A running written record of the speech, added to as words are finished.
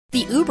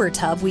The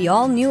Ubertub we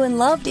all knew and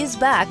loved is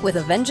back with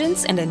a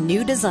vengeance and a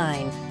new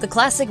design. The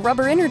classic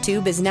rubber inner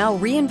tube is now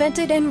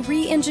reinvented and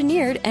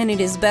re-engineered, and it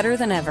is better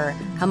than ever.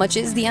 How much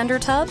is the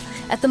undertub?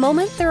 At the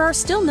moment, there are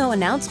still no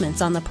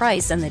announcements on the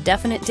price and the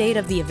definite date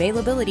of the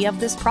availability of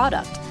this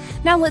product.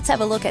 Now let's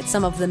have a look at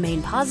some of the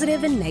main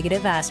positive and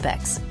negative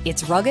aspects.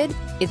 It's rugged,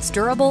 it's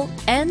durable,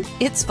 and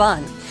it's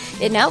fun.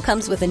 It now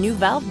comes with a new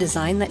valve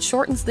design that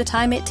shortens the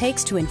time it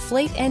takes to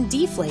inflate and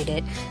deflate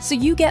it, so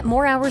you get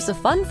more hours of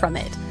fun from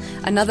it.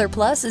 Another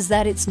plus is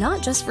that it's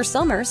not just for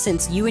summer,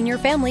 since you and your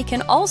family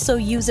can also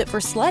use it for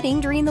sledding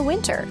during the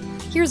winter.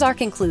 Here's our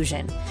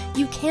conclusion.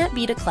 You can't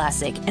beat a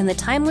classic, and the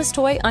timeless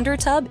toy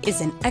undertub is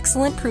an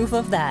excellent proof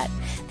of that.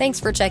 Thanks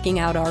for checking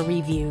out our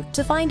review.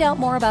 To find out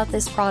more about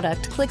this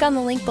product, click on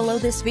the link below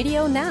this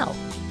video now.